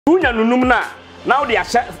unya nunum na wo de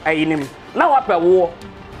ahye ayinim na wa pewo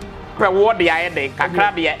de aye de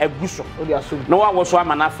kakra de aguso na wa wo so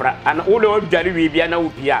amanafra ana wo de odware wi bia na wo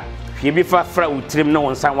pia hwe bi fa fra utrim na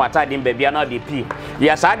won san wata de bia na de pi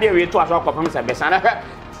ya sa de we to aso akopam se be san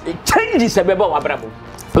change se be ba wa brabo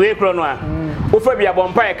we kro no a wo fa bia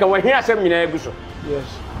bompa e ka wo hia asem nyina aguso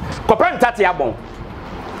yes kopam tate abon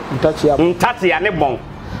ntati ya ne bon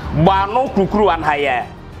ba no kukuru an haya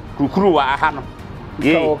kukuru wa aha no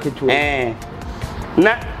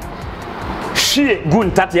na shie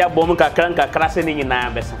gun tati ya bom kakra se ni nyina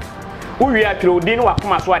besa uwi akiro din wa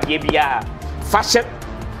kuma so ade bia fashe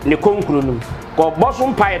ne konkuru no ko boso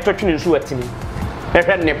mpa etotwene nso atini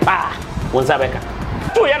ehwe ne pa wonza beka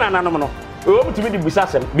to ya nananom no o mutumi di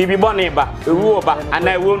busasem bibi bone ba ewu ba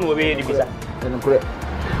ana ewu no we di bisa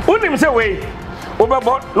unim se we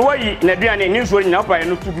obebo no wayi na duane ni nso nyina pa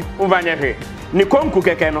no tubi umvanya hwe ni konku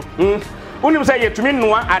keke no unim say yetumi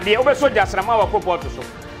noa ade obeso jasrama wa koport so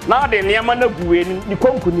na de niam na guwe ni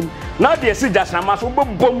konku nim na de esi jasrama so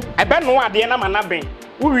obobom ebe noa ade na manaben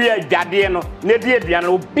uwi adwade no na de aduane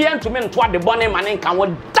obi antumi nto ade bone mane nka wo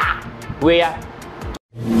da we ya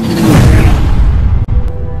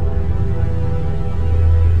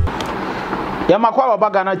Yamakwa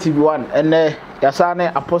Babagana TV1 ene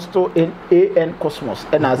yasane Apostle in AN Cosmos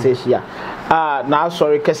ena asehia na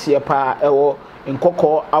sorry kese pa ewo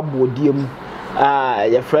nkoko abodiem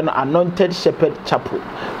your friend Anointed Shepherd Chapel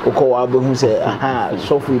uko abehu se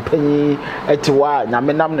sofu panyi etiwa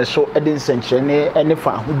nyamenam ne so edin senchene ene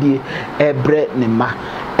fa hudie ebre ne ma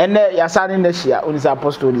ene yasane na hia onisa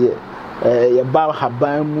Apostle ye ba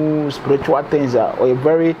haban mu spiritual things are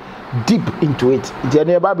very deep into it.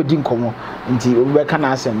 Jene ba be din komo nti obi ka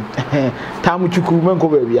na asem tamu chuku menko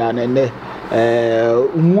ba bia na ne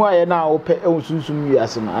mu aye na ope sunsun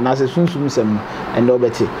wiase no ana se sunsun sem ene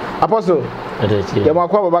obeti Apostle ya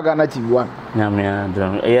makwa Babagana TV1 nyame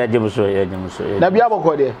adom ya jemuso na bia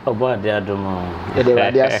boko de oba de adom de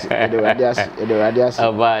radias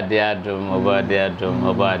oba de adom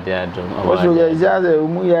Apostle ya ijaze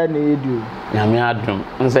mu ya na edu nyame adom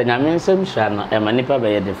nse nyame nsem hwa no e manipa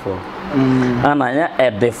be ye defo ana nya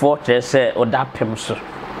e defo chese odapem so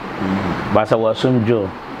basa wasumjo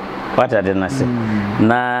wata de nase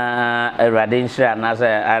na erade nhira na se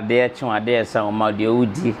ade echi ade esa o ma de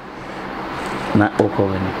odi na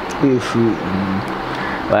okowani efu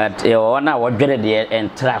but e wona wodwere de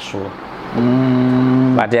entraso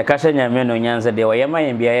but e kashe nyame no nyanze de woyema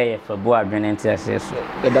yen bia ye fabu adwene ntiase so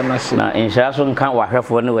na nhira so nka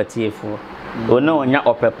wahwefo ne watiefo ona onya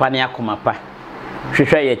opepa ne akomapa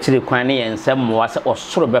hwehwe ye kire kwan ne yensem mo wase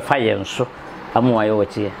osoro befa yenso amwa ye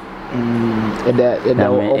watie eda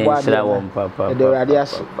obwa eda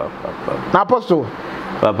radias na Apostle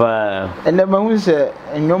papa ene mahun se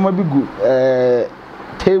nyoma bigu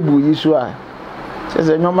table yisu a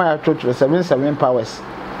se nyoma ya church 77 powers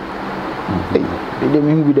ede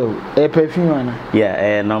mi gudo perfume ana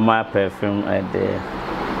yeah normal perfume there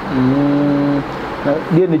na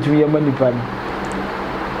de ne tumi yama nipa ni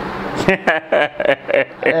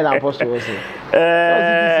ena Apostle se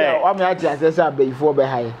o mi ati asese abeyifo be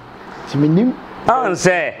haye timinim on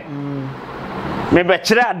se me be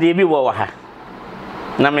kira ade bi wo ha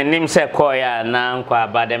na me nim se koya na nkwa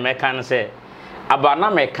abade mekan se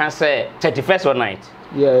abana mekan se 31st night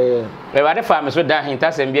yeah we wade fa me so da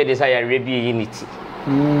hinta se mbie de sa yare bi unity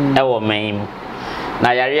e wo man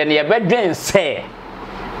na yare ne ye bedwen se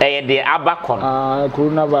e de abakon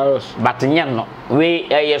coronavirus but nyam no we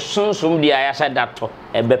ye sunsum dia ya sa dato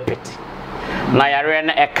e be peti na yare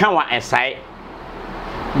ne e kan wa esai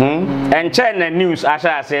enche na news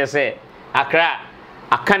asha se Accra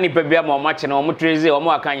akani pebia mo mache na mo treze o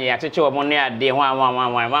mo akanye ya cheche o mo ne ade ho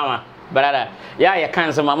mama brother ya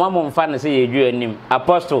kan se mama mo mfa na se ye dwu anim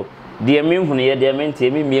Apostle de me hunu ye de me ntie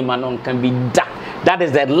me miema no kan bi da. That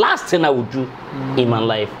is the last thing I would do in my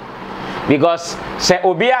life, because se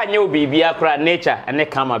obi anye obi bia kra nature ene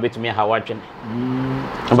kama betumi ha wadwene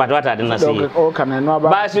but what I didn't say o kan no aba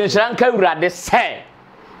ba insuran ka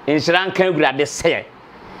urade se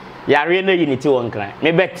yare na unity won kran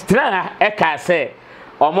me betra e ka se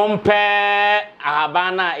omompe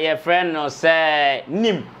ahabana ye friend no se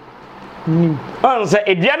nim on se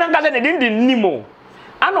edia na ka se ne din nimo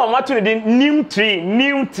ana o matu ne din nim tree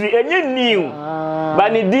enye new ba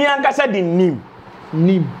ne din anka se din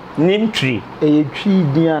nim tree e twi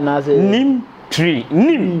din ana se nim tree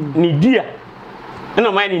ni dia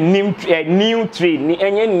no mind nim new tree ni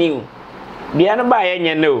enye new dia no ba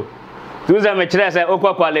enye no tuza me kire se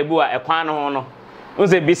okwa lebu a ekwan no ho no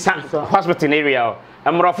unse bisan hospital area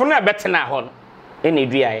amrofo no betena ho no ene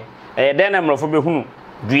duae den amrofo behunu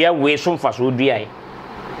dua we so mfa so duae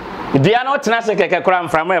dia no tena se keke kora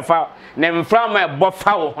mframa e fa na mframa e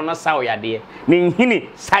bofa wo hono sawo yade ne nhini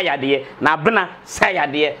sayade na bena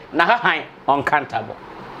sayade na hahan uncountable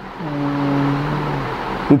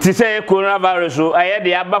nti say coronavirus so aye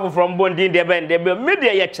de aba from bondin de ben de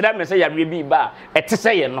media ye kira me say ya bi ba ete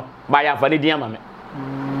say ye no ba ya fa ne dia ma me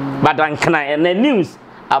badan kana na news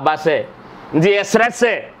aba say ndi ye sre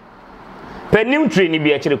say pe nim tree ni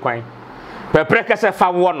bi a kire kwan pe preka say fa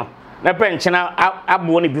wo no na pe nchena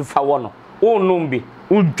abo ne bi fa wo no o num bi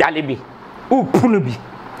o dwale bi o punu bi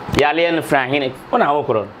ya le ne fra hene ona wo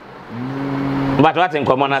koro but what in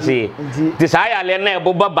common as say this I le na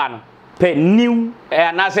ebo baba no pe new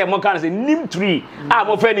na say mo kan say nim tree a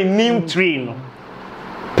mo fe ni nim tree no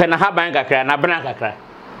pe na haban kakra na bena kakra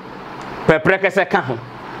pe preka say ka ho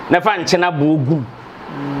na fa nchena bo ogum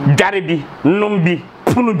dware bi num bi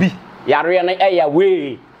punu bi yare na eya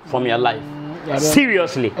way from your life.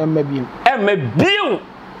 Seriously. Emma Bill.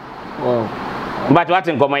 Wow. But what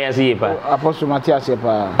in common as he Apostle Matthias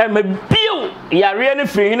pa. Emma Bill. Ya really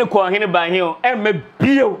free in ko hin ba hin Emma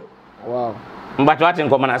Bill. Wow. But what in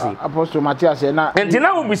common as he Apostle Matthias na. And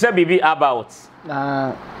now we be say bibi about.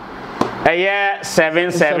 A year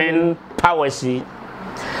 77 powers.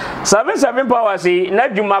 77 powers na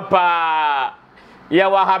djuma pa ya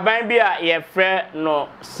wa haban bi a ye frɛ no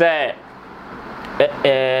say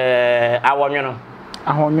awonwono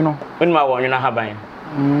ahonwono onima awonwono ahaban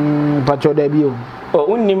pacho da bi o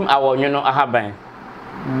unim awonwono ahaban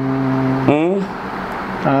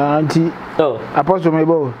anti apostle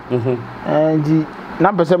mebo anti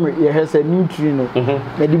na pese me ye hese nutri no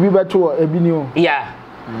na di bi beto ebi ni o yeah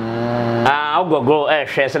ogogo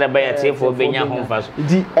hwe se da ba ya tiefo benya ho mfa so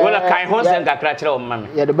wala kan ho nsem kakra kire o mame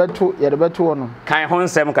ye de beto no kan ho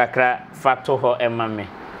nsem kakra fato ho emame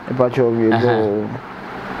pacho mebo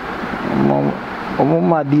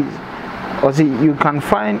Omuma di or see you can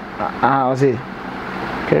find or say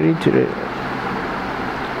carry to the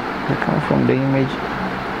come from the image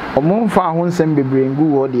Omum fa ho nsem bebre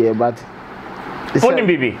ngu wo de but Oni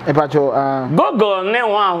bibi epacho gogo ne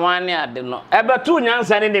hwan ne ade no ebetu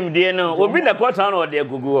nyansa ne demdie no obi na kwata no de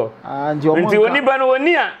agugu ho nti oni ba no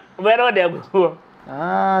oni a bere de agugu ho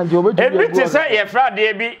nti obetu ebi ti say ye fra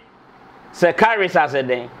de bi se carries as a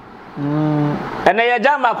den ene ye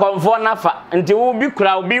jama konfo nafa nti wo bi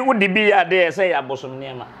kura wo bi wudi bi ya de say ya bosom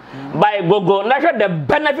nema by gogo na hwe the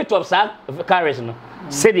benefit of carries no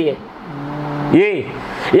sedie ye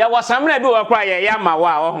ya wasamna bi wo kura ye ya ma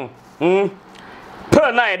wa ho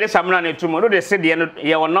per na ye de samna na tumo no de sedie no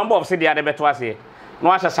ye wo number of sedie de beto ase no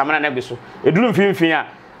asha samna na bi so eduru mfimfin a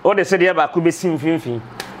o de sedie ba ko be sim mfimfin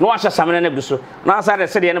no asha samna na bi so no asa de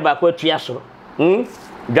sedie no ba ko atua soro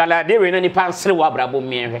galade we na ni pansere wa brabo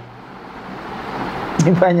mienwe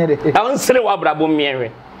Impanyere. I say wa brabo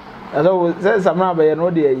mienwe. So say samna ba ye no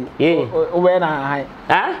de yi. O be na han.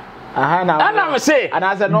 Aha na. Ana me say.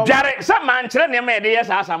 Ana say no. Jare say man kire ne me de yes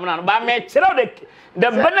asamna no ba me kire the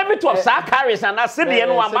benefit of carries and as the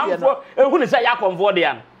no amanfo ehu ni say yakomfo de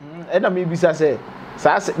an. E na me bisa say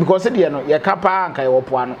because the no ye kapa anka ye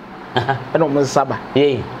wopo ano. E no mo saba.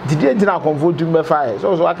 Didi ntina akomfo tum be fa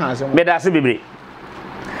so aka asem. Me da se bebre.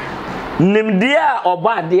 Nimdia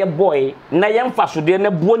oba de boy na yemfa so de na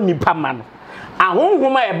bo nipa ma no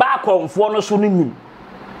ahonhoma e ba akomfo no so no nim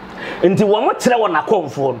nti wo mo kire wona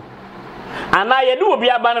akomfo no ana ye de obi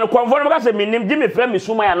aba no akomfo no ka se minim gi me fra me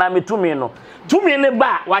suma ya na me tumi no tumi ne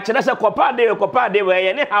ba wa kire se kopa de we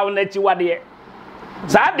ye ne hawo na chi wade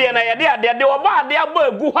sa de na ye de oba de aba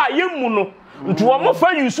egu ha yemu no nti wo mo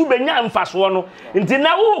fa yusu benya mfaso no nti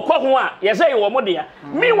na wo kɔ ho a ye say wo mo de ya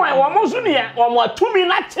mi wan wo mo so ne ya wo mo atumi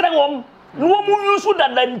na kire wo no wo mo yusu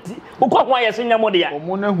dada nti wo kɔ ho a ye say nya mo de ya wo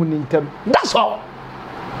mo na hu ni ntam that's all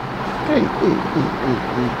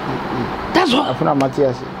that's all afuna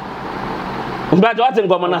Matthias but what in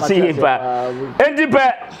common na see pa enti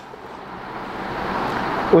pa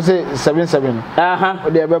o say 77 o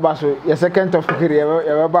de beba so your second of career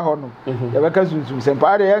ye beba ho no ye beka sunsun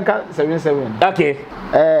sempa ade ye nka 77 okay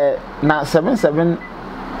na 77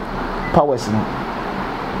 powers no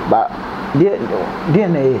ba de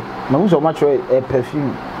na no so much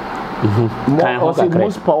perfume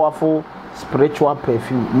most powerful spiritual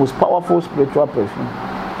perfume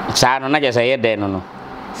sa no na je say ye de no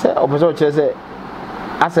say oboso che say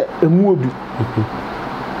asa emuodu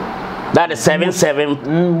that is 77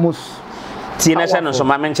 mus tina sha so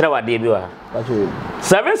ma menkyere wade bi wa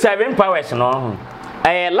 77 powers no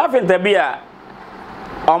love interview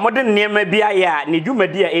omode niema bi aya ne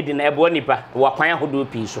dwumadi a edi na ebo nipa wa kwan ahodo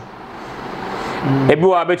pi so ebi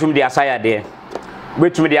wa betum de asaya de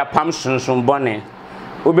betum de apam sunsun bone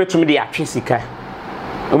obetum de atwe sika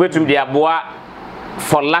obetum de aboa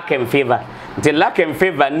for lack and favor. The lack and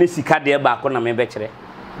favor ni sika de ba ko na me be kire.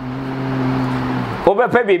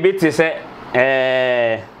 Obepe bibi ti se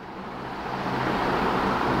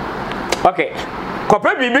okay.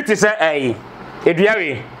 Kope bibi ti se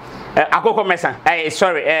eduawe akoko mesa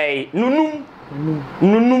sorry nunum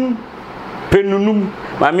penunum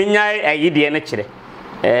ma me nyai de ne kire.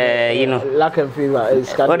 You know, lack and favor is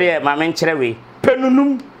kind of. Oh dear, my men cherewe.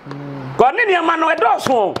 Penunum. Koni ni ama no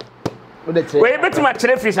edoso. We beti ma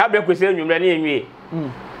chere free sabe kwese enwumre na enwie.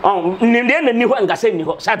 Nim de na ni ho ngase ni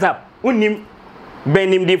ho. Shut up. Unim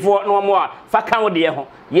benim difo no mo a fa kan wo de ho.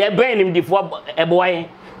 Ye benim difo eboye.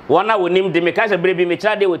 Wona wonim de me ka se brebi me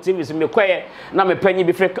kira de wo TV so me koye na me panyi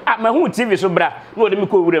bi frek ma hu TV so bra na wo de me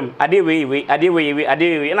ko wuram ade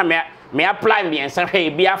we na me apply me ensa hwe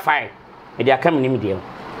bi afine. E dey come nim dey.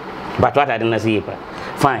 But what I didn't see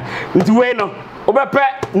fine. Nti we no obepe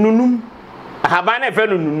nunum ahaban na fe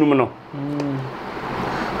nunum no.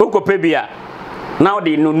 Okope bia now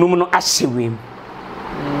the nunum no ahyewem.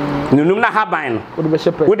 Nunum na haban no.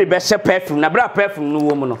 Wo de be she perfume na bra perfume no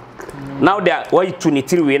wo mu no. Now they are why to ni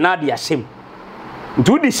tiri we na dey ashem. Nti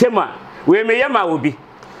wo di shem a we me yema obi.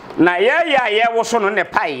 Na ye wo so no ne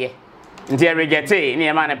paye. Nti e reject ni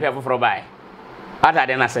e ma na pe foforo bai. Ata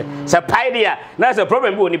de na se paidia na se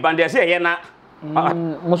problem bi oni bande se ye na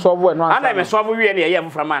mo solve no ana me solve wi ne ye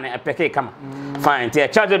fofra ma na peke kama fine te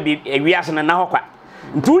charge bi wi ase na hokwa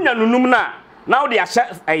ntunya nunum na wo de ahye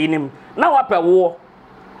ayinim na wo pa wo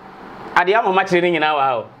ade am ma kire ni nyina wa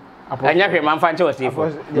ha anya hwe ma mfa nche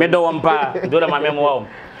wasifo me do wompa do da ma me mo wo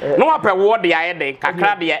no wo pa wo de aye de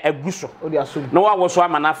kakra de aguso no wo so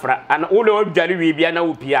ama na fra ana wo le odware wi bia na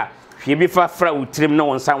wo pia hwe bi fa fra utrim no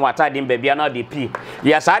wonsan watade mbabia na de pi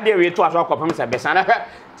ya sa de we to aso akopem se besa na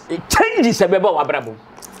change se beba wabrabo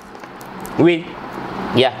we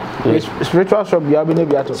yeah spiritual shop bia be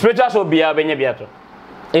biato spiritual shop bia be biato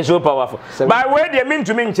is so powerful by way de me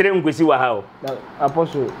ntumi nkire nkwesi wa ha o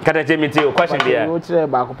apostle kada te meti o question bia o kire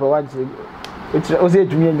ba ko pe wanti o se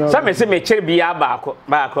etumi enyo sa me se me kire bia ba ko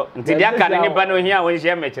nti dia ka ne ba no hia won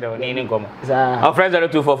hia me kire o ni nkomo o friend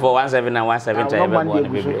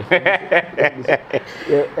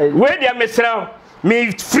 0244179173 we dia me sra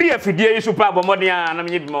me free afidie yi super bomodin na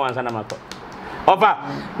me bi ma wansa na mako ofa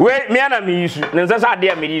we me ana me yisu ne nsa sa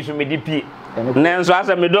de me yisu me di pi nenso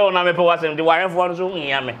asa me do na me pe wasem di warefo no so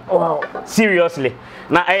hia me seriously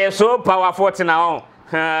na so powerful thing na on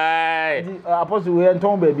apostle we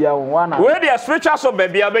enton baby a won we dey spiritual so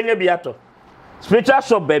baby a benya biato spiritual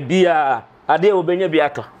so baby a ade obenya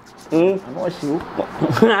biato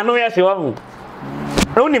anu ya se wa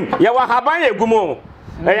onim ya wa haban egumo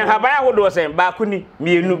enya haban ahodo se ba kuni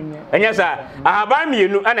mienu enya sa haban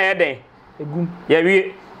mienu ana eden egum ya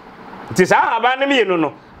wi ti sa haban ne mienu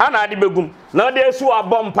no ana ade begum na de su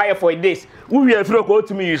abom pie for days wi afiro ko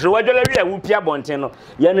otumi yi so wadwala wi a wu pia bonten no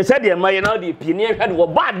ya ne se de maye na de pie ne hwade wo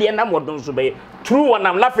ba de na modon so be true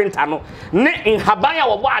wonam lafinta no ne haban ya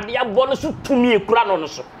wo ba de abo no so tumi ekura no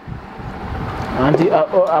so anti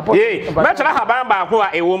apostle metra haban ba ko a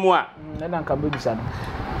ewo mu a na nka bedisa no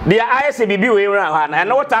dia IC bibi we ra ha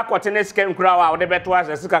na what akote ne sika nkura wa de beto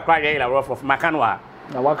asa sika kwa ye la rough of makano ha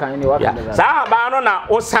na wakan ni wakan sa ba no na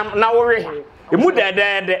osam na wore emu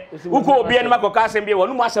de uko obi en makoka asem bi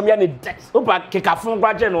wonu asem ya ne opa kekafun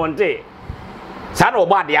gwaje no nte sa na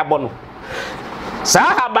ogba ade abo no sa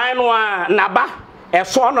ha ban no a na ba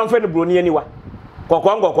eso no mfe ne broni aniwa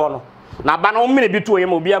kokko no na ba no mmene bi to ye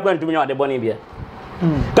ma obi akwa ntumi nya ade boni bia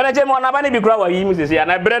kana je mo na ba ne bi kura wa yi mu sese ya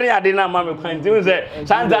na brere ya de na ma me kwan ntumi se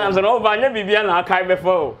sometimes no over nya bibia na akai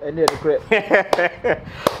before ene de kure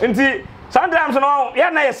nti sometimes no ya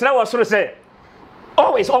na yesra wo soro se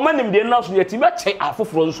always omanim de na so yeti be che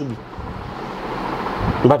afoforo nso bi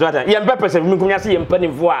but what ya mpe pese mi kunya se ya mpe ni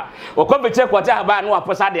vo a o ko be che kwata aba na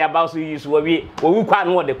aposa de aba so yi so wi o wi kwa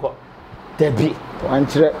na o de ko debi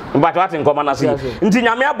wanchire but what in common as nti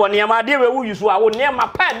nyame abone ma de we wu yi so a wo ne ma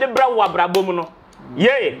pa de bra wo abrabom no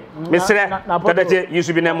ye mesre tadache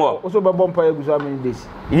yusu bi nemo o so be bompa eguso am days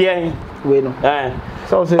ye we no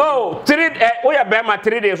so say oh 3 o ya be ma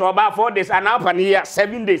 3 days or ba 4 days and up and here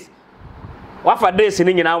 7 days wafa days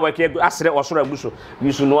ni nyina work asre osoro aguso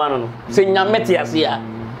yusu no ano no se nyamete ase a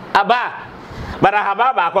aba bara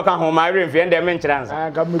haba ba akoka ho ma remfie ndem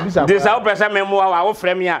nkiranza ga mebisa this how person memo wa wo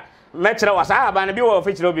frem ya mekyere wa sa aba ne bi wo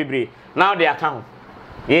fikyere obibre now they account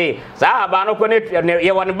sa aba no ko ne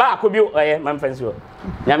ye won ba ko bi man fancy wo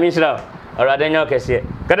nyame nshira orade nya okese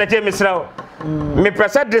kada che misra me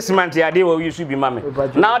presa this month ya de wo yusu bi mame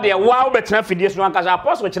now they wow betena fidie so anka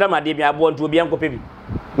apostle kire ma de bi abo nto obi anko pe bi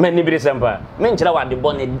man ni bi sempa me nkyira wa de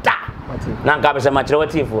bone da na nka be se ma kire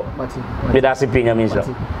watifo me da se pinya mi so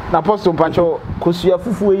na apostle pacho kosua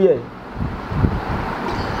fufu ye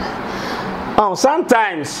oh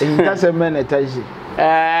sometimes that's a man etaji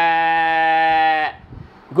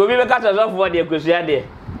go be ka to for the kosua de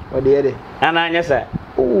o de ana anya sa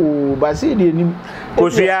oh ba se de ni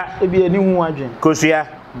kosua e bi ani hu adwen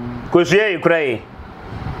kosua ikrai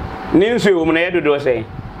ni nsu wo na yedodo sei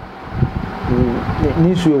ni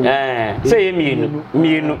nsu wo say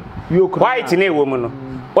mienu white na ewo mu no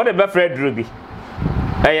what the best red ruby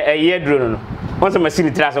ye duro no once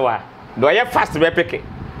machine tira so wa do ye fast be pick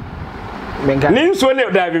ni nsu na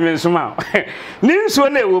da bi mensuma ni nsu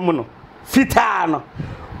na ewo mu no fita no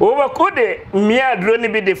over kode mia duro ni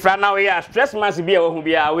bi de fra na we stress mass bi e wo hu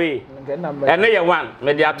bi awe eno ye one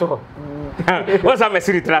me de ato once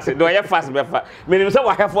machine tira so do ye fast be fa menim say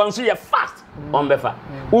wa hefo nso ye fast on be fa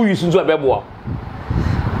who use nso be bo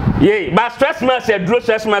ye but stress mass e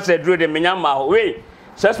duro de menya ma ho we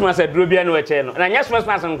stress mass e duro bia no we che no na nya stress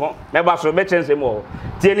mass nko me ba so be chense mo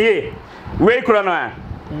tie ni ye we kro no a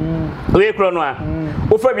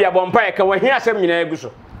o fa bia bompa e ka wa hia asem nyina egu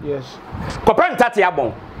so yes kopa ntate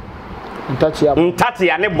abon ntate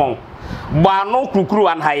ya ne bon ba no krukuru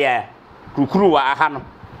an ha ya krukuru wa aha no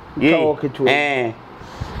ye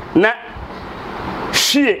na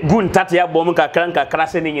hie gu ntate ya bom kakra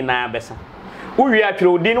se ni nyina besa uwi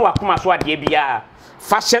atwere odin wa koma so ade bia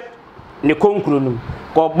fashe ne konkuru num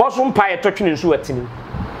ko boso mpa ye totwene nsu atini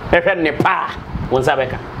ehwe ne pa wonsa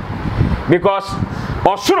beka because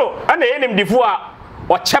osuro ana yenim difu a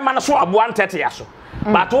ochema no so abo antete ya so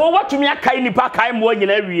but wo watumi akai nipa kai mo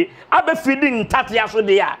nyina wie abe feeding ntate ya so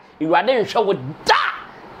de ya iwade nhwe wo da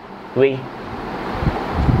we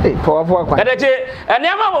powerful kwa edeche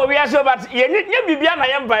enema wo wi aso but ye nya bibia na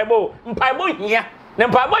ye mpaibo hia ne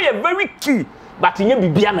mpaibo ye very key but nya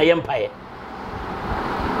bibia na ye mpaye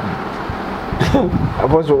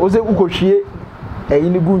apostle oze ukohwie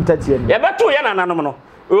eyini gu ntatie ye beto ye nananom no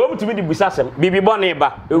o mutumi di busasem bibi bone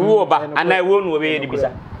ba ewu oba ana ewu no we di bisa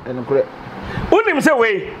enukure unim se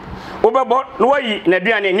we obebo no wayi na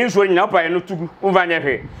duane ni nsuo nyina opaye no tugu umvanya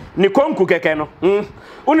hwe ni konku keke no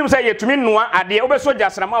unim se yetumi noa ade obeso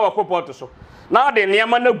jasrama wa koport so na ade niam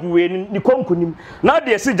na guwe ni konku nim na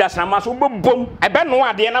ade esi jasrama so obebom ebe no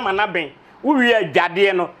ade na mana ben uwi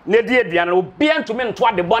adwade no na di aduane obi antumi nto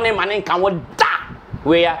ade bone mane nka wo da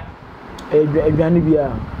we ya aduane bia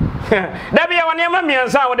da bia wone ma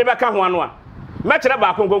miensa wo de beka ho ano a me kire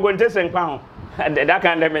ba kongonte senpa ho da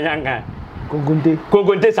kan de menyanga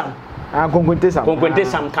kongonte sam kongonte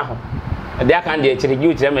sam ka ho de aka de kire gi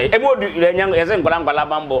utire me ebe odu nyang yeze ngwala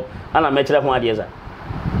bambo ana me kire ho ade za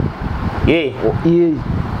ye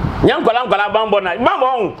nyang ngwala bambo na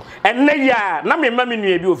bambo enne ya na me ma me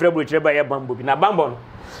nua bi ofre bro kire ba ye bambo bi na bambo no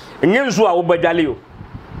nyenzu a wo badwale yo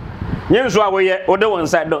nyenzu a wo ye ode won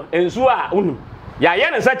side do enzu a unu ya ye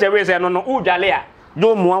ne sache we se no no udwale a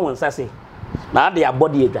do mo won sase na ade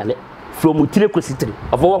abode edwale from utire kositire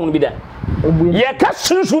ofo wo hu bi da ye ka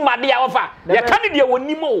sunsu made ya wofa ye ka ne de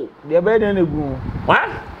wonimo de be de na gu wa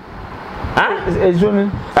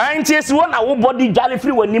ezoni anti esi wo na wo body dwale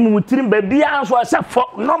free wonimo utire ba bia anso se for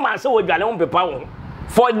normal se wo dwale won pepa wo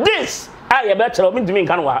for this ye be chere mi dimi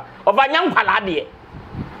nkan wa ofa nyankwala de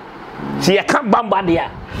si ye ka bamba de ya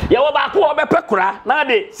ye wo ba ko obepe kura na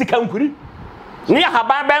de sikankuri ni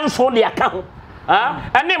haba be nso de aka ho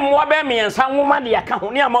ene mo be miensa nwoma de aka ho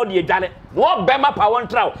ni ama de adwale wo be ma pa won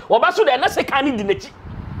traw wo ba so de na sika ni di nachi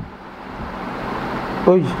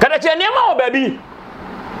oyi kada che ne ma wo ba bi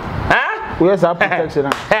we is protection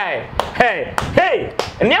hey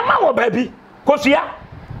ne ma wo ba bi kosua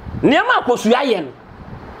ne ma kosua ye no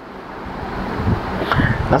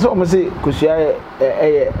na so mo say kosua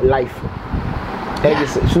life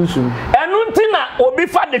sunsun enu ntina obi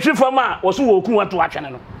fa de twefam a wo so wo ku wato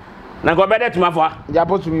atwene no na go bede tuma fa ya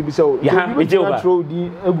potumi bi se o throw di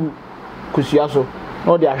egu kosua so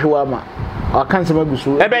no de ahwewa ma aka nsema gu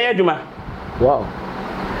so ebe ye adwuma wow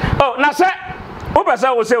oh na se wo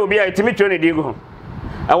pesa wo se obi a timi twe ne di gu ho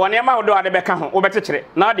wone ma wo do ade beka ho wo betekere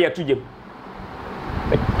na ade atugem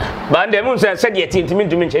ba ndem nse se de timi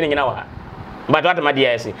ndumi nche ne nyina wa ba do ade ma de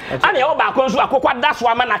yesi ana ye wo ba ko nso akokwa daso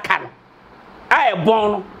ama na ka no a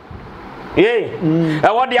bon no ye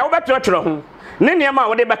wo de wo betekere ho ne niam a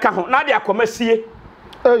wo de beka ho na ade akomasie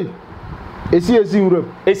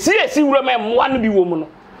esi wuram emwa no bi wo mu no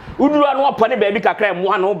uduru anu opo ne ba bi kakra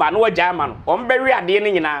emwa no ba no wagya ama no o mbewe ade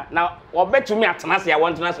ne nyina na obetumi atena se ya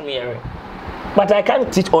won tena se me yere but I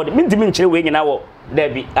can't teach all the mindimi nkyere we nyina wo da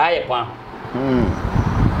bi aye kwa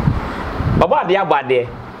baba ade abade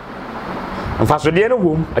mfaso de no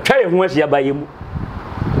wom atwa ye ho asia ba ye mu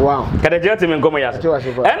Wow. Kada je timi ngomo ya se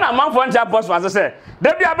na amanfo ntia apostle ase se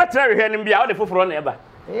da bia betra hwehwe nim bia o de foforo na eba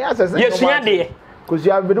yesua de cuz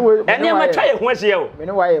you have been with ene ma twa ye ho ahye o me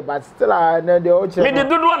no why but still na de o che me de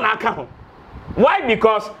dodo na aka ho why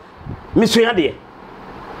because me sua de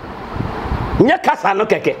nya kasa no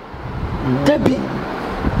keke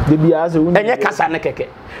debi ase unu nya kasa no keke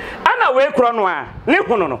ana we kro no a ne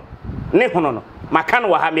hono no maka no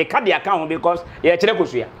wa ha me ka de aka ho because ye kire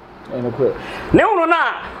kosua ne hono na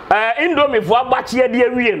indomie fo agbache de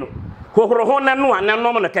awie no hohoro ho na no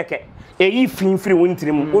anom no keke eyi finfiri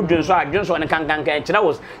wontirim odwenso adwenso ne kankankan kire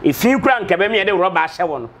wo efin kura nkebe me de roba ahye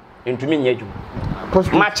wo no entumi nya adwum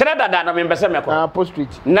ma kire dada na me mbese meko post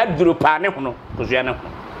na duro pa ne hono kosua ne hono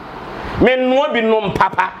me no bi nom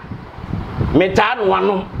papa me ta no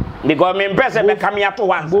anom because me mbese me kam ya to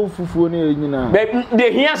wan bo fufuo ne nyina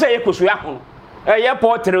de hia se ye kosua hono ye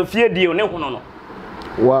portrait fie die ne hono no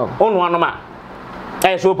wow onu anoma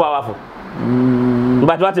so powerful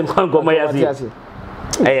but what in come ya see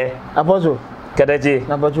apostle kadaji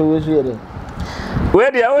na bacho we so yede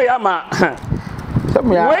we dia o ya ma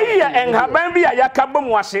we ya enhaban bi ya kabom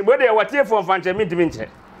wase we dia watie fo fanche mitimi nche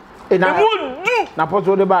na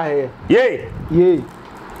apostle de ba he ye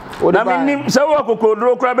na minim se wo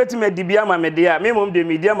kokodro kura betime dibia ma me dia me mom de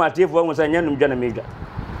media ma tie fo nsa nyanum dwa na medwa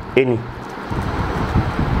eni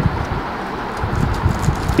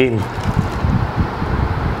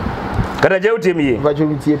kada je utimi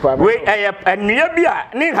we enua bi a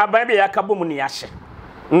ne haban bi yakabom ne yahye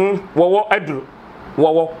wowo aduru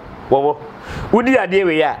wowo udi ade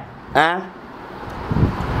we ya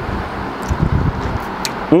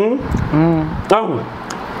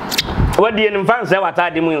wadi en fanse wata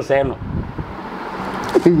de mu nse no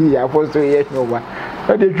ya posto ye no ba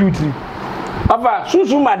ade duty aba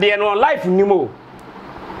susu ma de no life nimo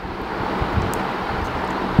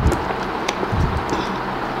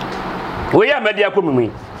we ya media ko mimi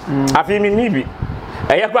afi mi ni bi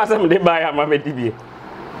eya kwa asem de ba ya ma medi bi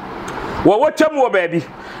wo twam wo ba bi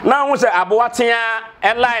na hu se aboatea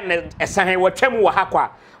airline esan wo twam wo hakwa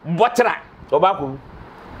botra oba ko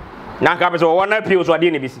na ka be so wo na pio so ade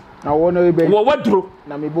ne bisi na wo no ibe wo waduro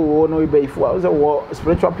na me bo wo no ibe ifu o se wo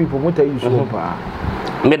spiritual people muta use so pa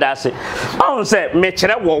me da se on se me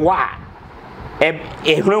kire wo wa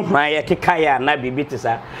ehunu hwan keka ya na bibi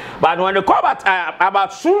tisa but when the call about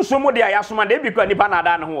sunsumu de ayasoma de bi kwa nipa na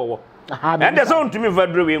da ne ho wo and the zone to me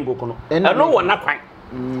vadro we ngoko no e no wo na kwan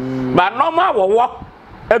but normal wo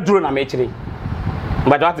aduro na me kire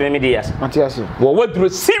but what me dey yes Matias wo waduro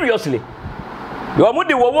seriously yo mo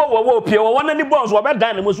de wo pie wo na ni bonds wo be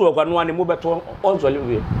dan ne mo so kwa no ne mo beto onzo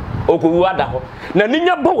lewe okowu ada ho na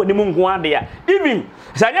ninya bo wo ne mo nko ade ya even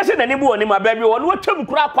sanya se na ni bo wo ne ma ba bi wo no twam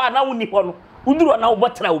kura kwa na wo ni ho no uduro na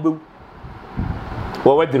obotra obewu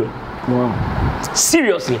wo waduro wow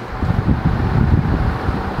seriously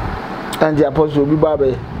anje apostle bi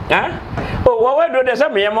babe wo waduro de se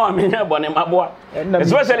me yema o me nya bone maboa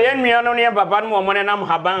especially en nua no ne papa no mo ne nam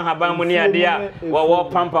haban mo ne ade a wo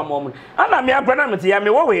pampa mo mo ana me akra na meti ya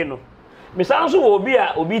me wo we no me san so wo bi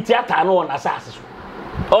a obi theater no na sase so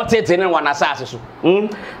o tete ne wana sase so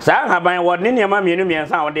sa haban wo ne ne ma mienu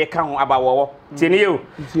miensa wo de ka ho aba wo tini yo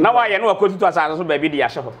na wa ye no akotutu asase so ba bi de ya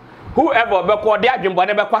hye ho whoever be ko de adwembo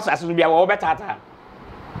ne be kwa asase so bia wo be tata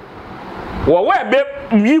wo we be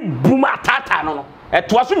wi buma tata no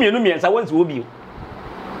eto so mienu miensa wonsi wo bi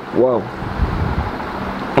wow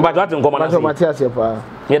but what in common Matias fa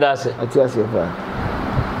ye da se Matias fa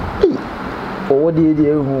o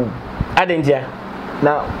de hu adentia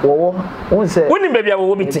na wo won se woni bebia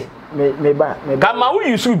wo biti me ba kama wo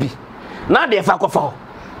yusu bi na de fa kofa ho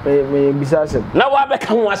me bisa asem na wa be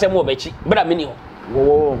ka ho asem wo bechi bra meni ho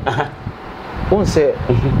wo won se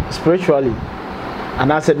spiritually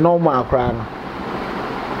and I said normal akra no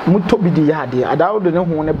muto bi di yade adawo de ne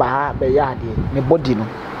ho ne ba be yade ne body no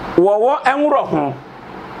wo enwro ho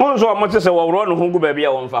onzo mo tese wo wro no ho gu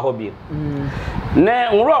bebia wo mfa ho bi ne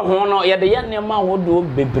nwro ho no ye de ye ne ma ho do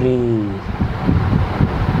bebre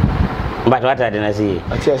but what I didn't see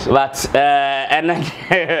but and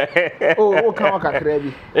oh kan kakra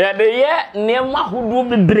bi ya de ye ne ma ho do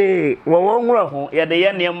bebre wo nwro ho ye de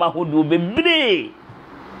ye ne ma ho do bebre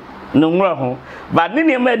no nwro ho but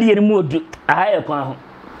ne ma de ye mu odu aha ye kwa ho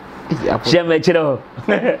sheme chire ho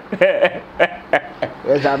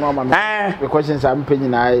eza no mama the questions am penny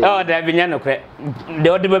na oh da bi nya no kre de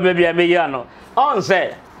odi baba bia me ya no on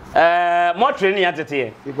say more training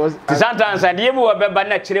atete because sometimes and you will be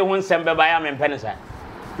na chire ho nsem be ba ya me mpene sa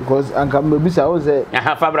because anka mbisa o say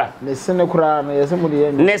aha fabra ne sene kura no yese mu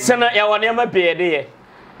de ne sene ya wona ma pe de ye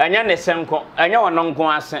anya ne senko anya wono nko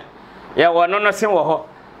ase ya wono no sen wo ho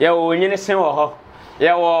ya wo nyine sen wo ho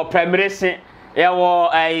ya wo premerese ya wo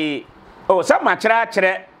ai oh sama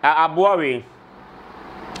kire aboa we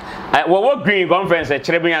wo green conference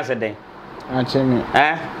kire bi ase den achemi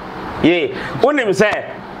ye onim se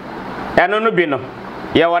eno no bi no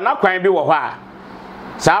ya wo na kwan bi wo ho a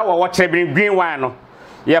sa wo kire bi green wine no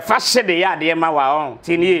ya fa hye ya de ma wa on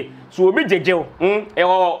tini so obi jejew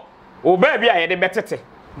o ba bi a ye de betete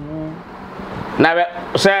na be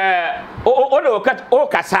se o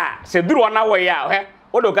kasa se duru na wo ya he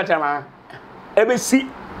o do kata ma ebe si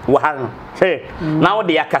wo ha no he na wo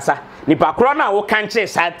de yakasa nipa kro na wo kanche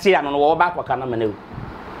sa ti ano no wo ba kwaka na manewu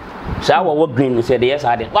sa wo green se de yes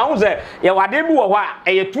ade wa hu se ye wade bi wo ho a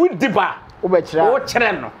e too deep a wo be kira wo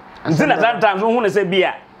kire no nti na sometimes hu ne se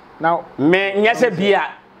bia now me nya se bia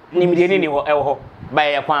ni mi de ni ho e ho ba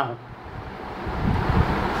ye kwa ho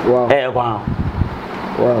wow kwa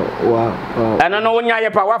wow ana no wonya ye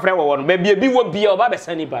pa wa frɛ wo no ba bia bi wo bia oba be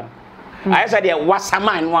sani ba ayi say de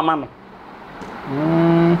wasaman no ama no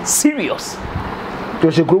serious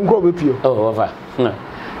to se krum ko be pio oh over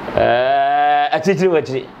atitiri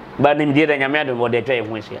watiri ba nim die da nyame adom wo de twa ye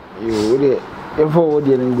ho ahia yo de efo wo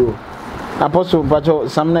de ngo apostle pacho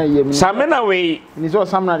samna yemi samna we ni so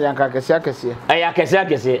samna de anka kese aya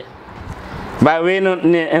kese ba we no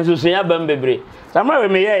ne ensusunya bam bebre samna we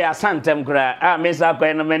me ye ya santem kura a me sa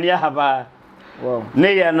kwa no mani haba wow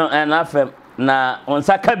ne ye no enafem na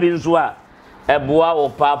onsaka bi nso a eboa wo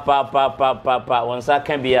pa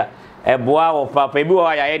onsaka bi a eboa wo pa bi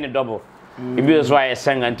wo ya ye ni double ibi so aye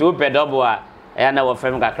senga nti wo pe double a ya na wo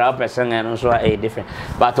fem kakra wo pe senga no so a different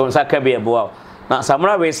but onsaka bi eboa na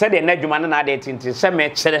samra we said na adwuma na de tinti se me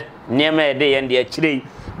kire niema e de ye de akire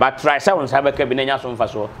but try say onsaka ka bi na nya so mfa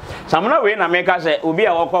so samra we na me ka se obi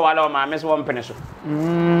a wo kwa wale o ma me so wo mpene so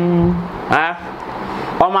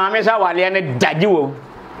o ma me sa wale ne daji wo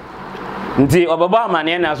nti obaba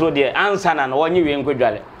amane na so de ansa na wonyi we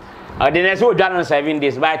nkwadwale ade na so odwale 7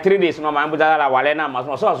 days by 3 days no ma mbudala wale na ma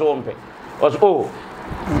so so wompe o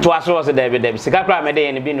to aso so de sika kra me de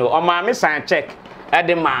ye ne bi no o ma me san check e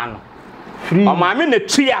de ma no free o ma me na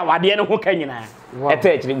tua wade ne ho ka nyina ete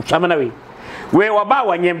akiri twamana we oba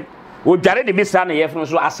wanyem o dware de bi sa na ye funu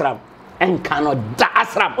so asram enka no da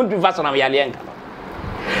asram untu fa so na yale enka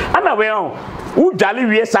ana we on u dwale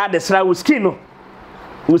wie sa de sra wo skin no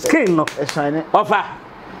uskin no shine ofa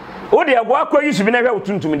o de agwa kwa yusu bi na hwa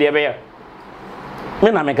utuntum de be ya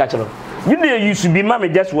me na me ka chiro you dey yusu bi ma me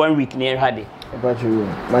just 1 week near hade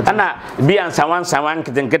ana bi ansawan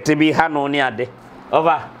kete bi ha no ni ade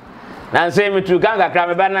ofa na say me tu ganga kra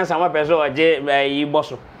me ba na sanwa peso oje yi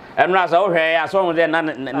boso enu asa o hwe ya so de na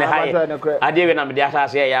ne haye ade we na me de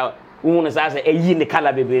asase ya wu ne sa se eyi ne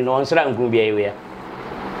kala bebe no onsra nkun bi ayi we ya.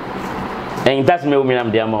 And that's me women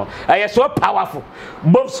am there more. I so powerful.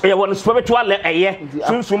 Both you want spiritual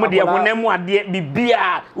sunsumu de honemu ade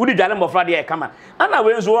bibia wudi dwale mbofra de kama. Ana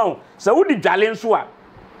we nso won so wudi dwale nso a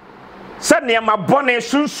se ne ma bone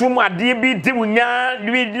sunsumu ade bi di wunya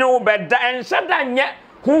wi no beda ense da nye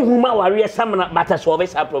hunhuma ware samna but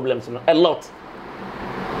solve our problems no a lot.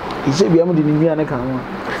 Ise bia mo de ni bia ne kan ho.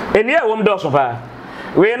 Eni e wom do so fa.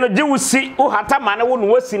 We no ji wusi o hata ma ne wo no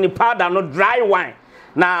wasi ni powder no dry wine.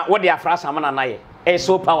 Na what the afrasa man na ye is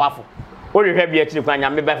so powerful. O hwe bia tiri kwa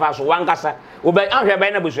nyame be fa so wankasa o be ahwe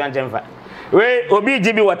be na busu anjemfa we obi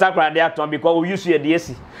gibi water kra de aton because we use ye de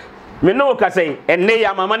esi me no ka say enne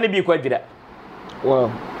ya mama ne bi kwa dwira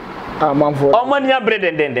wow amanfo o mani abre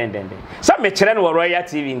den sa me kire no Royal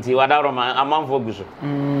TV nti wada roma amanfo guso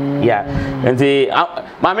yeah nti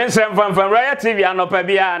mama nsrem fam Royal TV anopa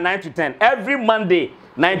bia 9 to 10 every Monday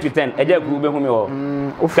 9 to 10 eja ku be humi ho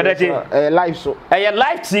live so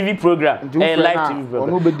live TV program live TV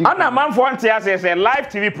program ana manfo ante ase live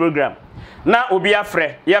TV program na obi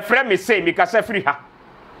afre ye frɛ me say me kasa free ha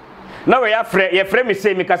na we afre ye frɛ me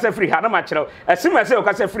say me kasa free ha na ma kyerɛw asima say o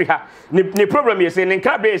kasa free ha ni program ye say ne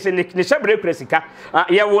nka be say ne hyɛbre kurasika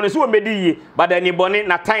ye wo ne so medi yi bada ni bɔne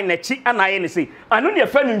na tan na chi ana ye ne say anu ne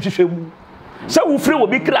fa no nhwehwɛmu sa wo frɛ wo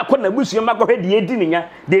bi kra kɔ na busuo ma kɔhɛ de edi nya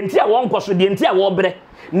de nti a won kɔso de nti a wo brɛ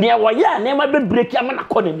ne wo ya na ma be break ya ma na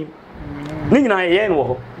kɔ nanim ni nyina ye ne wo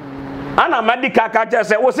ho ana madika ka cha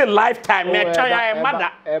se wo se lifetime me twa ya e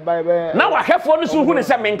mada na wa hwefo no so hu ne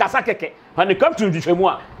se me nkasa keke when it come to nhwehwemu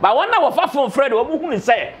a ba wona wo fa fon Fred wo hu ne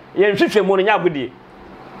se ye nhwehwemu no nya agodie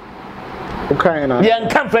o kan na ye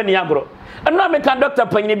nkan fa ni agoro ana me ka doctor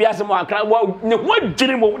panyin bi asem akra wo ne ho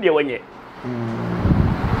adwiri mo de wonye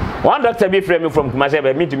one doctor be frame me from Kumasi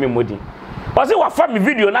be me to me modi o se wa fa me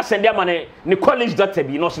video na send am ne college doctor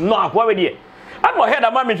bi no so no akwa we de am o head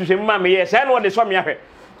am me nhwehwemu ma me ye se na wo de so me ahwe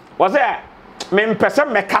was there me mpese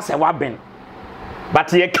me kase wa ben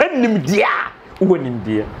but ye kan nim dia wo nim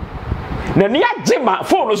dia na ni agema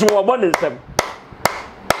phone so wo bone nsem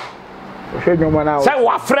hwedwoma na say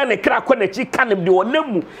wa frɛ ne kra kɔ na chi kanem de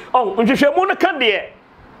onamu on nhwehwɛmu no kan de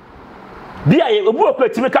bia ye obu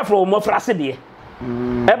okwa ka fro mo frase de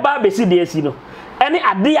eba besi de asi no ene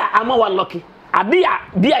ade a ama wa lucky ade a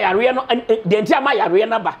bia yare no de nti ama yare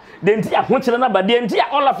na ba de nti a hokyere na ba de nti a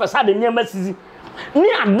all of a sudden nyama sisi ni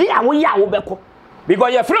ade a wo ya wo beko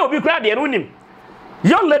because your friend obi kra de no nim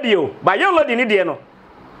young lady o ba young lady ni de no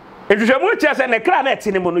ehwehwɛmu che se ne kra na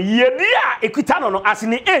eti ne mo no yedi a ekuta no no as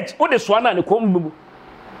ni age wo de so na ne kom bubu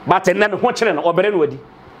but ne hokyere no obere no wadi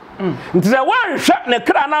nti se wan hwɛ ne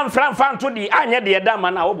kra na mframfa nto di anye de da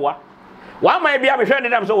ma na wo boa wa ma bia me hwɛ ne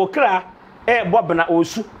dam so wo kra bob na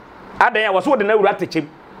osu adan ya wo so de na wura techem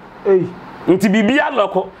nti bibia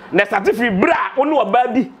loko na certificate bra wo ne oba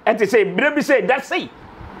bi ente say bra bi say that say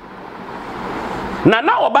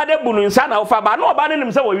na oba de bunu nsa na wo fa ba na oba ne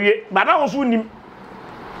nim say wo wie ba na wo so nim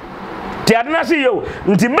ti adena say yo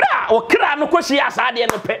nti bra wo kra no kosi asa de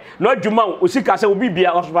no pe na adwuma wo sika say wo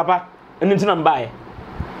bibia wo so papa enti na mbae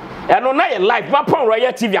eno na ye live ma pon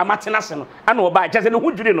royal tv amatena se no ana oba je se no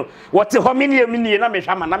hudwire no wote ho menie na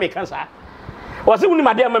mehwa ma na me kan sa wo se woni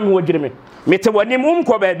made ama me hudwire me mete wani mum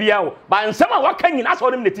ko ba bia wo ba nsama waka nyina so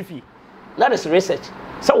dem netifi that is research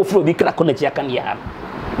so wo fro bi kra ko na ti aka ne ya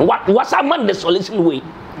what man the solution way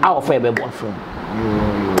our fair be born from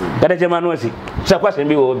kada je manu asi so question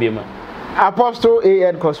bi wo bi ma Apostle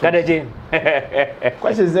AN Cosmos kada je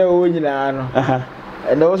questions there wo nyina no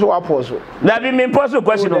and also apostle that be me apostle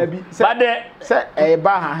question but the say e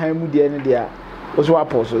ba ha mu de ne dia also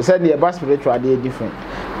apostle say the ba spiritual dey different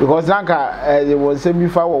because nanka there was some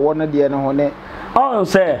before one de ne ho ne on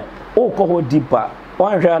say o ko ho deeper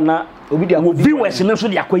one hwa na obi dia ho viewers ne so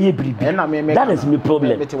de akoye biribi that is my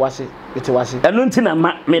problem meti wase eno ntina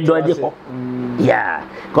ma me doje ho yeah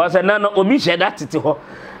cause na no obi share that tete ho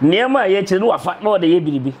niema ye kire no wafa na o de ye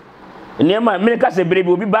biribi niema me ka se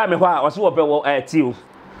biribi obi ba me ho a o se wo pe tiu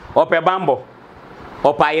o pe bambo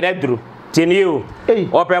o pa ire duru tinio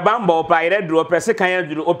o pe bambo o pa ire duru o pe sekan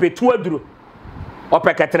duru o pe tu aduru o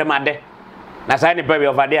pe ketremade na sai ni baby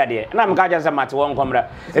over there de na me ka ja se mate won komra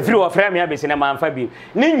efiri wo frame ya be se na manfa bi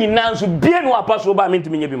ni nyina nso bie no apaso ba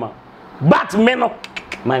mentimi nya bi ma but me no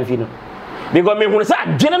manfi no because me hunu sa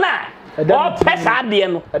dwene na o pesa de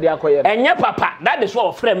no enye papa that is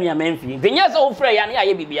what frame ya manfi the nya so frame ya na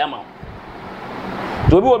ya bibia ma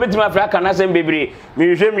to bi wo betima Africa na sem bebre me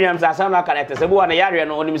hwehwe miam sa sa na connect se bo na yare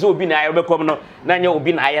no onim se obi na aye bekom no na nya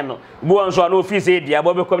obi na aye no bo nso na office e dia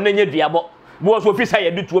bo bekom na nya duabo bo so office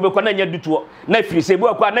aye dutuo bekom na nya dutuo na firi se bo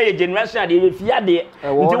akwa na ye generation ade ye fia de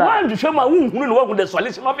nti wan hwehwe ma hunhunu no wahu the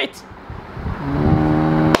solution of it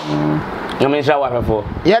nyame sha wa fefo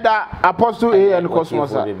yeda Apostle AN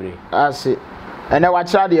Cosmos ase ene wa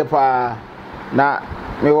kira de pa na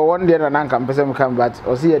me wo won de na nka mpese m kan but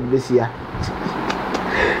o se ye de besia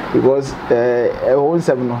because won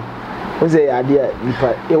sem no o say ade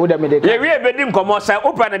nipa e wo da me de ye we be dim komo say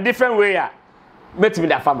open a different way a betimi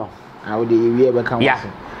da fama how de we be kan yeah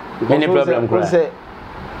any problem ko say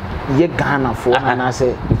ye Ghana for na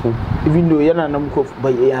say even though ye na nam ko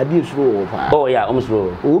ba ye ade suro pa oh yeah almost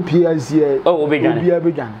o PNC oh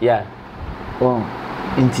obedwan yeah oh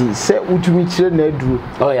inti se utumi kire na aduro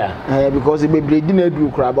oh yeah because be bredi na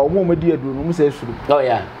aduro kra ba mo di aduro no mo say suro oh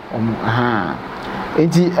yeah aha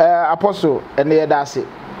inti apostle ene ye da ase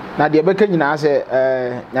na de beka nyina ase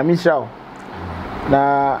nyame hira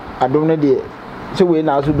na adom ne de se we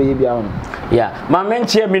na so be ye bia no yeah ma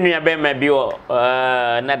menchie mi nua be ma bi o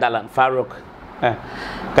Netherlands Farouk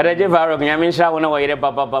kada je Farouk nyame hira wona wo yire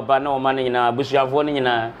papa na o ma ne nyina abusuafo ne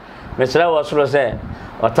nyina mesra wo soro se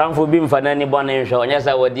otamfo bi mfa na ni bone hwe onya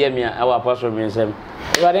sa wodi amia awa apostle mi nsem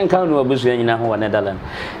wade nkan no abusua nyina ho wo Netherlands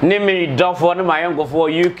ni mi dofo ne mayenkofo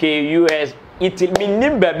UK US Italy mi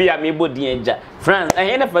nimba bi a me bodi enja France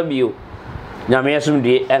na fa bi o nyame yesum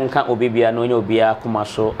de enka obibia na onya obia kuma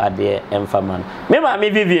so ade emfaman me ma me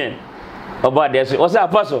Vivian oba de so o say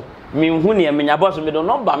apostle mi hu ne me nya boss me do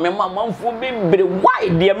number me ma manfo bi bre why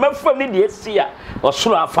de mafam ni de sia o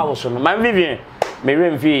soro afa wo so no ma Vivian me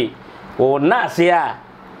remfi o na se a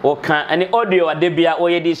o kan ani audio ade bia o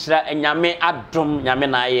ye di sira nyame adom nyame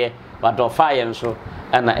na aye but o fa ye nso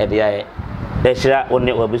ana ede aye de sira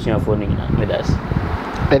oni obusuafo ni nyina me das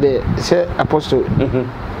ede se apostle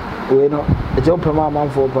we no e je opema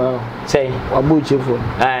amanfo pa say abu chefo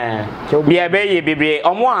bia be ye bebre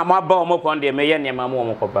omo amaba omo kon de me ye ne ma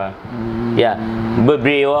mo kopa yeah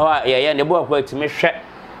bebre o ye ne bo akwa timi hwe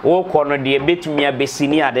wo kono de betumi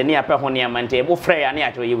abesini ade ne apɛ ho ne amante bo frɛ ya ne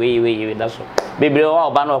ato ye we da so bebre o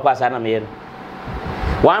ba na okwa sa na me ye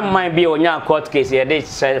one might be on your court case here. They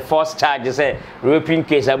say first charge say raping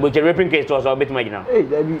case. I but raping case was a bit marginal. Hey,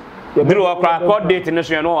 Debbie. Do a court date in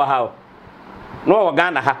the know how. No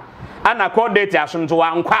Ghana ha. And a court date as soon to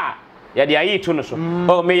one car. Yeah, they are eating so.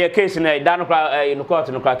 Oh, may a case in a down in the court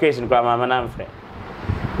in the case in Grandma Manfred.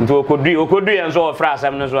 Into could do and so fast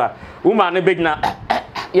as well. Woman a big now.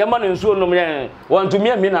 Your man and so no man want to me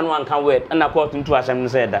and one can wait and according to us and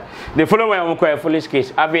said that the following one quite foolish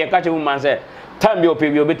case. I be a catch woman said, time your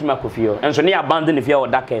pay your bit macofio and so near abandon if you're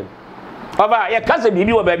that came. Over your cousin be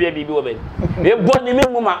your baby be over. You born the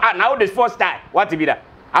woman now this first time. What to be that?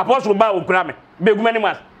 Apostle Bow Cram, big many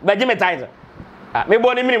months, but Jimmy Tizer. Me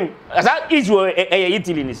born the minimum as that is a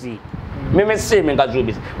Italy in the sea. Me say me got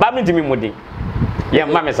rubis, but me to me mudi. Yeah,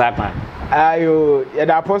 mamma Sapa. Ayo, yeah,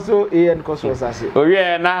 the apostle ACCROSS as it. Oh,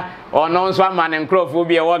 yeah, now, or no man and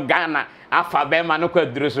Crophobia or Ghana, Alpha Bema no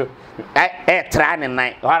Druso. Trying and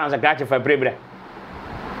night, or as a gratitude for Bribra.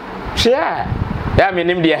 Sure, that mean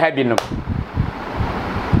him the happy no.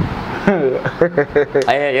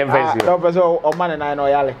 I am very or man and I know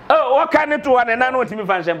Yale. Oh, what kind of 2 and I know to me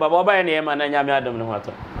fancy, but Boba and him and Yamadam no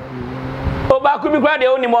water. Oh, back could be glad the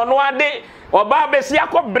only one day. Or Baba see a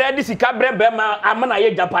cup bread, sika bread, Bema, Amana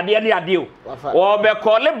Japadia deal. Or be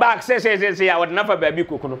calling back, says, I would never baby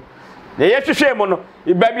cook. The yes to shame on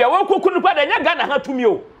it, baby, I won't cook, but I got her to me.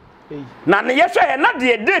 Now, yes, I am not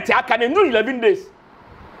the date, I can do 11 days.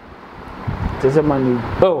 There's a man.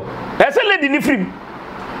 Oh, that's a lady in the free.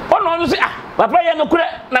 Oh, no, say, Papa, I no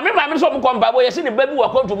credit. Now, maybe I'm so come by, you see the baby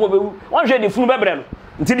walk out to move. One shade the full baby.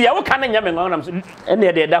 Until the other cannon yamming on them, and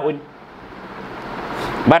they're that way.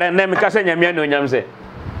 But I never can say Yamiano Yamse.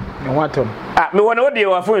 No what? Me one of the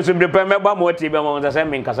offers to prepare my motive among the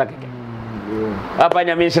same in Kazaki. Up on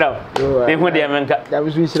Yamisra. They would the America. That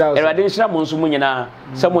was which I didn't shrub on Sumunina.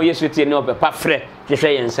 Some more years with you know, but Fred, to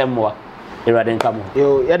say and some more. You didn't come.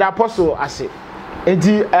 You had apostle, I say.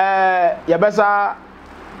 Indeed, Yabasa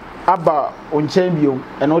Abba on Champion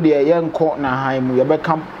and all the young corner Haim, you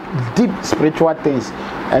become deep spiritual things.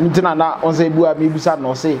 And it's not on say Bua Mibusa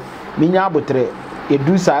no say, Minya Butre. You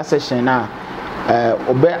do sa session now,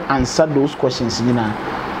 obey answer those questions. You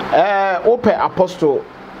know, open apostle,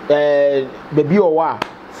 baby or what,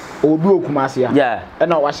 or do Kumasia. Yeah,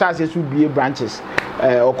 and our chassis will be branches.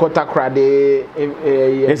 Okota Crade,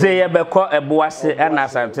 they say, a boas and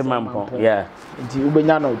as a timampo. Yeah, it's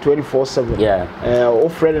Ubenyano 24/7. Yeah, oh,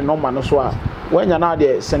 Fred and no man as well. When you're now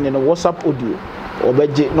there sending a WhatsApp audio.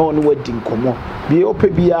 Obeje no wedding komo bi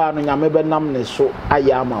opebia no nyame benam ne so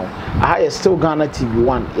ayama I still Ghana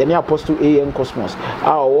TV1 yene apostle ACCROSS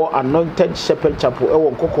our anointed shepherd chapel e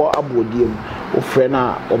won kokko abodiem o frɛ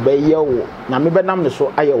na obeye wo nyame benam ne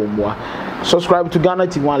so ayewo moa. Subscribe to Ghana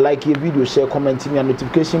TV1, like your video, share, comment, and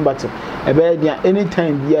notification button.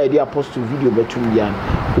 Anytime the apostle video betum yan,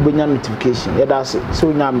 notification. Yeah, that's it.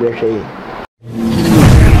 So now I'm ready.